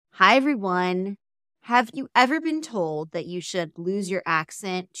Hi, everyone. Have you ever been told that you should lose your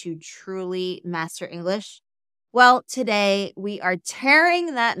accent to truly master English? Well, today we are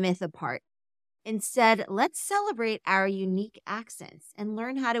tearing that myth apart. Instead, let's celebrate our unique accents and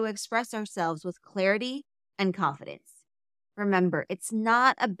learn how to express ourselves with clarity and confidence. Remember, it's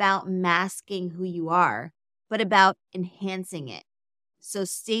not about masking who you are, but about enhancing it. So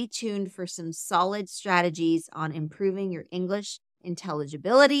stay tuned for some solid strategies on improving your English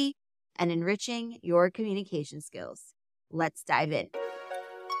intelligibility and enriching your communication skills. Let's dive in.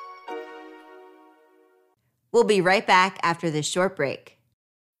 We'll be right back after this short break.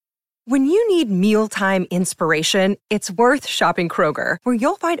 When you need mealtime inspiration, it's worth shopping Kroger, where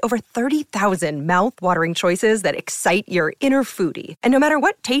you'll find over 30,000 mouth-watering choices that excite your inner foodie. And no matter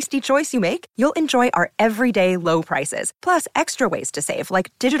what tasty choice you make, you'll enjoy our everyday low prices, plus extra ways to save,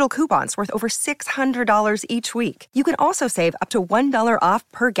 like digital coupons worth over $600 each week. You can also save up to $1 off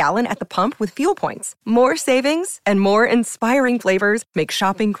per gallon at the pump with fuel points. More savings and more inspiring flavors make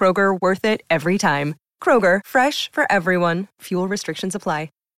shopping Kroger worth it every time. Kroger, fresh for everyone. Fuel restrictions apply.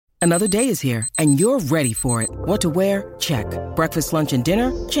 Another day is here, and you're ready for it. What to wear? Check. Breakfast, lunch, and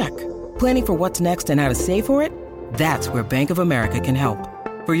dinner? Check. Planning for what's next and how to save for it? That's where Bank of America can help.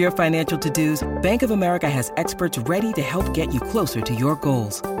 For your financial to-dos, Bank of America has experts ready to help get you closer to your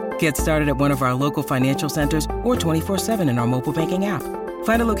goals. Get started at one of our local financial centers or 24/7 in our mobile banking app.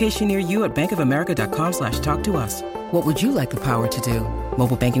 Find a location near you at bankofamerica.com/talktous. What would you like the power to do?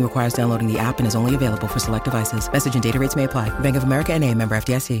 Mobile banking requires downloading the app and is only available for select devices. Message and data rates may apply. Bank of America N.A., member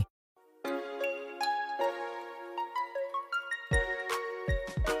FDIC.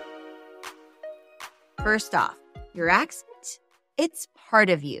 First off, your accent, it's part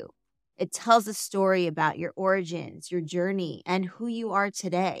of you. It tells a story about your origins, your journey, and who you are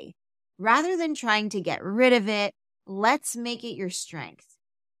today. Rather than trying to get rid of it, let's make it your strength.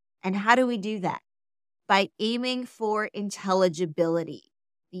 And how do we do that? By aiming for intelligibility,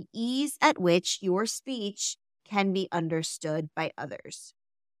 the ease at which your speech can be understood by others.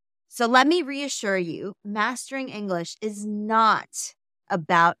 So let me reassure you, mastering English is not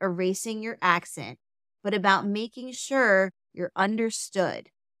about erasing your accent, but about making sure you're understood.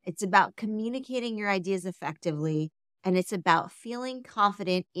 It's about communicating your ideas effectively, and it's about feeling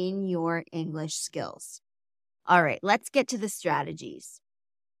confident in your English skills. All right, let's get to the strategies.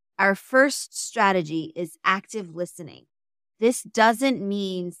 Our first strategy is active listening. This doesn't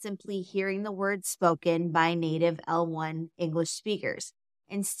mean simply hearing the words spoken by native L1 English speakers.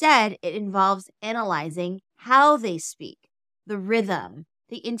 Instead, it involves analyzing how they speak, the rhythm,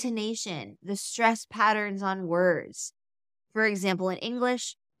 the intonation, the stress patterns on words. For example, in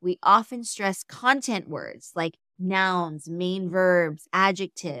English, we often stress content words like nouns, main verbs,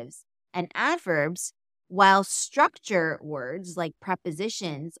 adjectives, and adverbs, while structure words like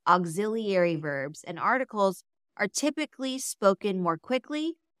prepositions, auxiliary verbs, and articles are typically spoken more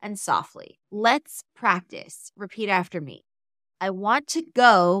quickly and softly. Let's practice. Repeat after me. I want to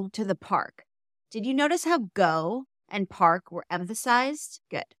go to the park. Did you notice how go and park were emphasized?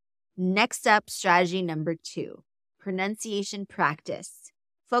 Good. Next up, strategy number 2, pronunciation practice.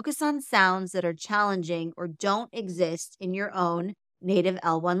 Focus on sounds that are challenging or don't exist in your own native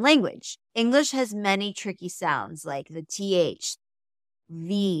L1 language. English has many tricky sounds like the TH,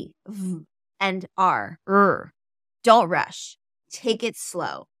 V, and R. Don't rush. Take it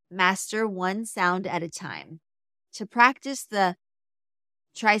slow. Master one sound at a time. To practice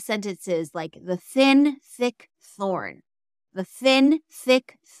try sentences like the thin, thick thorn. The thin,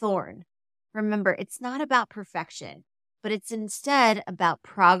 thick thorn. Remember, it's not about perfection, but it's instead about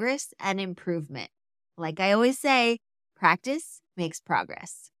progress and improvement. Like I always say, practice makes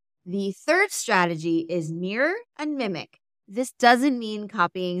progress. The third strategy is mirror and mimic. This doesn't mean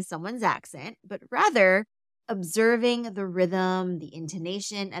copying someone's accent, but rather observing the rhythm, the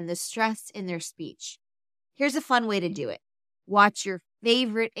intonation, and the stress in their speech. Here's a fun way to do it. Watch your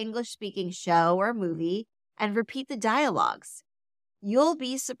favorite English-speaking show or movie and repeat the dialogues. You'll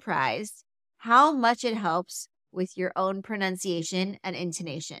be surprised how much it helps with your own pronunciation and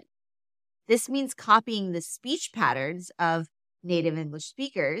intonation. This means copying the speech patterns of native English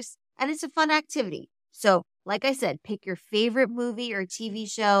speakers, and it's a fun activity. So, like I said, pick your favorite movie or TV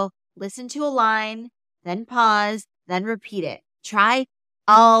show, listen to a line, then pause, then repeat it. Try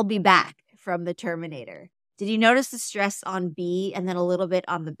 "I'll be back" from The Terminator. Did you notice the stress on B and then a little bit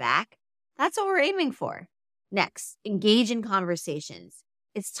on the back? That's what we're aiming for. Next, engage in conversations.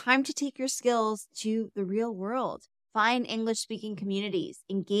 It's time to take your skills to the real world. Find English-speaking communities,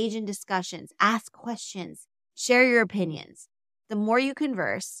 engage in discussions, ask questions, share your opinions. The more you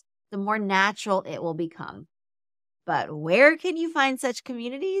converse, the more natural it will become. But where can you find such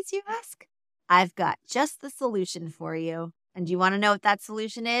communities, you ask? I've got just the solution for you. And do you want to know what that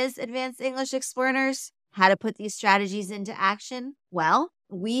solution is, Advanced English Explorers? How to put these strategies into action? Well,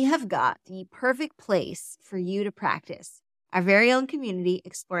 we have got the perfect place for you to practice. Our very own community,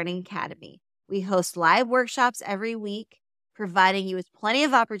 Exploring Academy. We host live workshops every week, providing you with plenty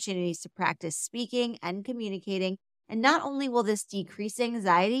of opportunities to practice speaking and communicating. And not only will this decrease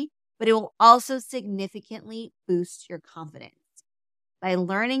anxiety, but it will also significantly boost your confidence. By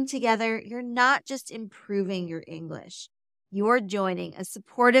learning together, you're not just improving your English. You're joining a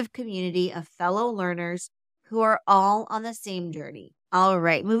supportive community of fellow learners who are all on the same journey. All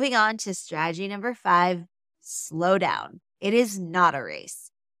right, moving on to strategy number 5, slow down. It is not a race.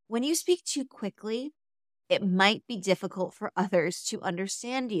 When you speak too quickly, it might be difficult for others to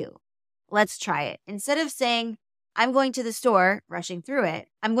understand you. Let's try it. Instead of saying, I'm going to the store, rushing through it,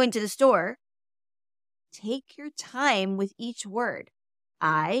 I'm going to the store, take your time with each word.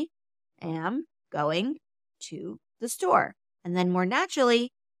 I am going to the store. And then more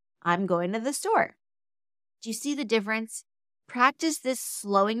naturally, I'm going to the store. Do you see the difference? Practice this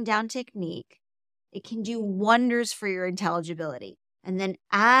slowing down technique. It can do wonders for your intelligibility. And then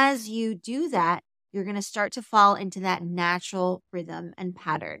as you do that, you're going to start to fall into that natural rhythm and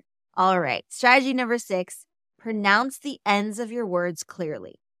pattern. All right, strategy number 6, pronounce the ends of your words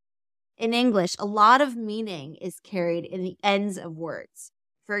clearly. In English, a lot of meaning is carried in the ends of words.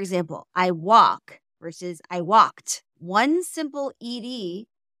 For example, I walk versus I walked. One simple ed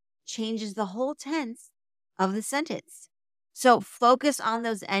changes the whole tense of the sentence. So focus on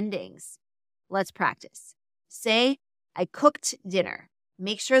those endings. Let's practice. Say, I cooked dinner.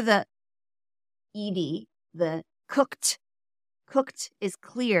 Make sure the ed, the cooked is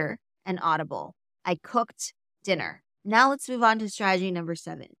clear and audible. I cooked dinner. Now let's move on to strategy number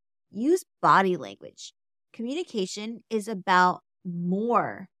 7. Use body language. Communication is about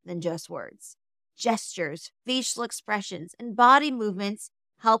more than just words. Gestures, facial expressions, and body movements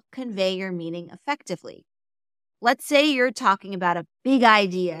help convey your meaning effectively. Let's say you're talking about a big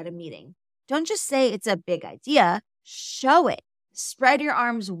idea at a meeting. Don't just say it's a big idea, show it. Spread your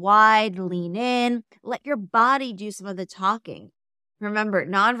arms wide, lean in, let your body do some of the talking. Remember,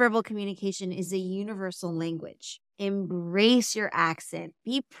 nonverbal communication is a universal language. Embrace your accent.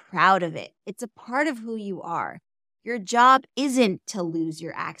 Be proud of it. It's a part of who you are. Your job isn't to lose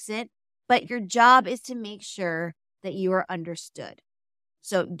your accent, but your job is to make sure that you are understood.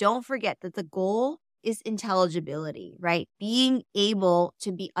 So don't forget that the goal is intelligibility, right? Being able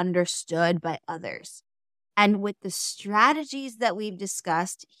to be understood by others. And with the strategies that we've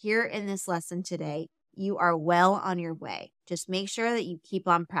discussed here in this lesson today, you are well on your way. Just make sure that you keep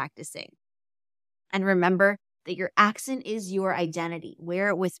on practicing. And remember that your accent is your identity. Wear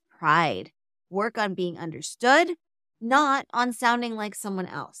it with pride. Work on being understood, not on sounding like someone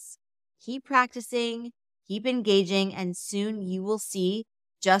else. Keep practicing, keep engaging, and soon you will see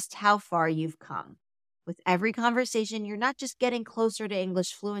just how far you've come. With every conversation, you're not just getting closer to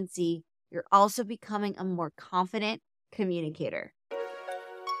English fluency, you're also becoming a more confident communicator.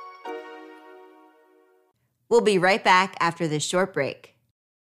 We'll be right back after this short break.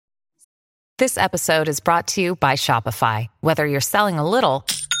 This episode is brought to you by Shopify. Whether you're selling a little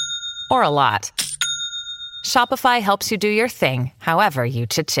or a lot, Shopify helps you do your thing, however you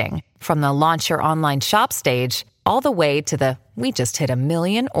cha-ching. From the launch your online shop stage, all the way to the we just hit 1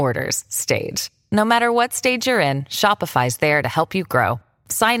 million orders stage. No matter what stage you're in, Shopify's there to help you grow.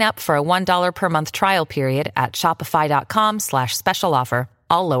 Sign up for a $1 per month trial period at shopify.com/special offer,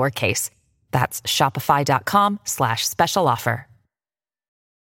 all lowercase. That's shopify.com/special offer.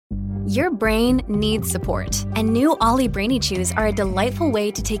 Your brain needs support, and new Ollie Brainy Chews are a delightful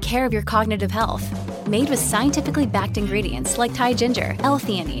way to take care of your cognitive health. Made with scientifically backed ingredients like Thai ginger,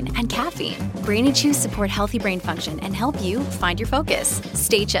 L-theanine, and caffeine, Brainy Chews support healthy brain function and help you find your focus,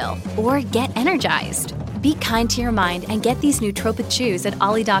 stay chill, or get energized. Be kind to your mind and get these nootropic chews at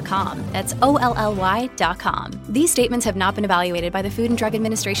ollie.com. That's OLLY.com. These statements have not been evaluated by the Food and Drug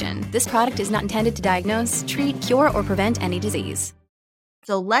Administration. This product is not intended to diagnose, treat, cure, or prevent any disease.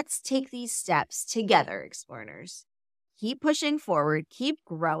 So let's take these steps together, Explorers. Keep pushing forward, keep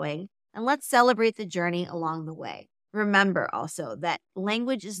growing, and let's celebrate the journey along the way. Remember also that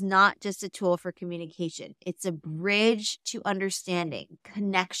language is not just a tool for communication. It's a bridge to understanding,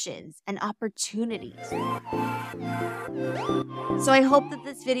 connections, and opportunities. So I hope that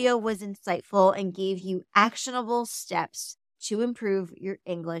this video was insightful and gave you actionable steps to improve your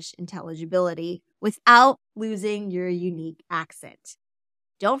English intelligibility without losing your unique accent.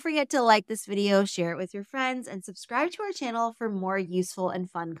 Don't forget to like this video, share it with your friends, and subscribe to our channel for more useful and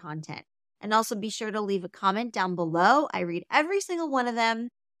fun content. And also be sure to leave a comment down below. I read every single one of them,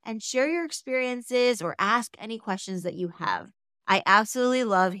 and share your experiences or ask any questions that you have. I absolutely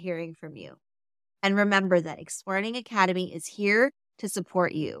love hearing from you. And remember that Explearning Academy is here to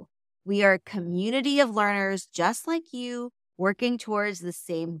support you. We are a community of learners just like you, working towards the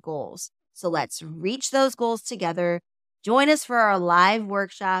same goals. So let's reach those goals together. Join us for our live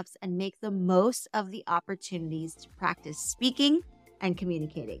workshops and make the most of the opportunities to practice speaking and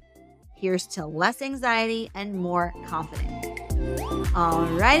communicating. Here's to less anxiety and more confidence. All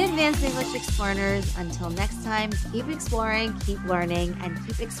right, Advanced English Explearners, until next time, keep exploring, keep learning, and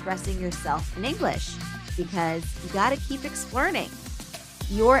keep expressing yourself in English, because you gotta keep exploring.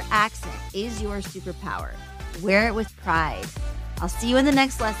 Your accent is your superpower. Wear it with pride. I'll see you in the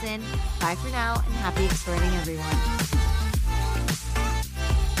next lesson. Bye for now, and happy exploring, everyone.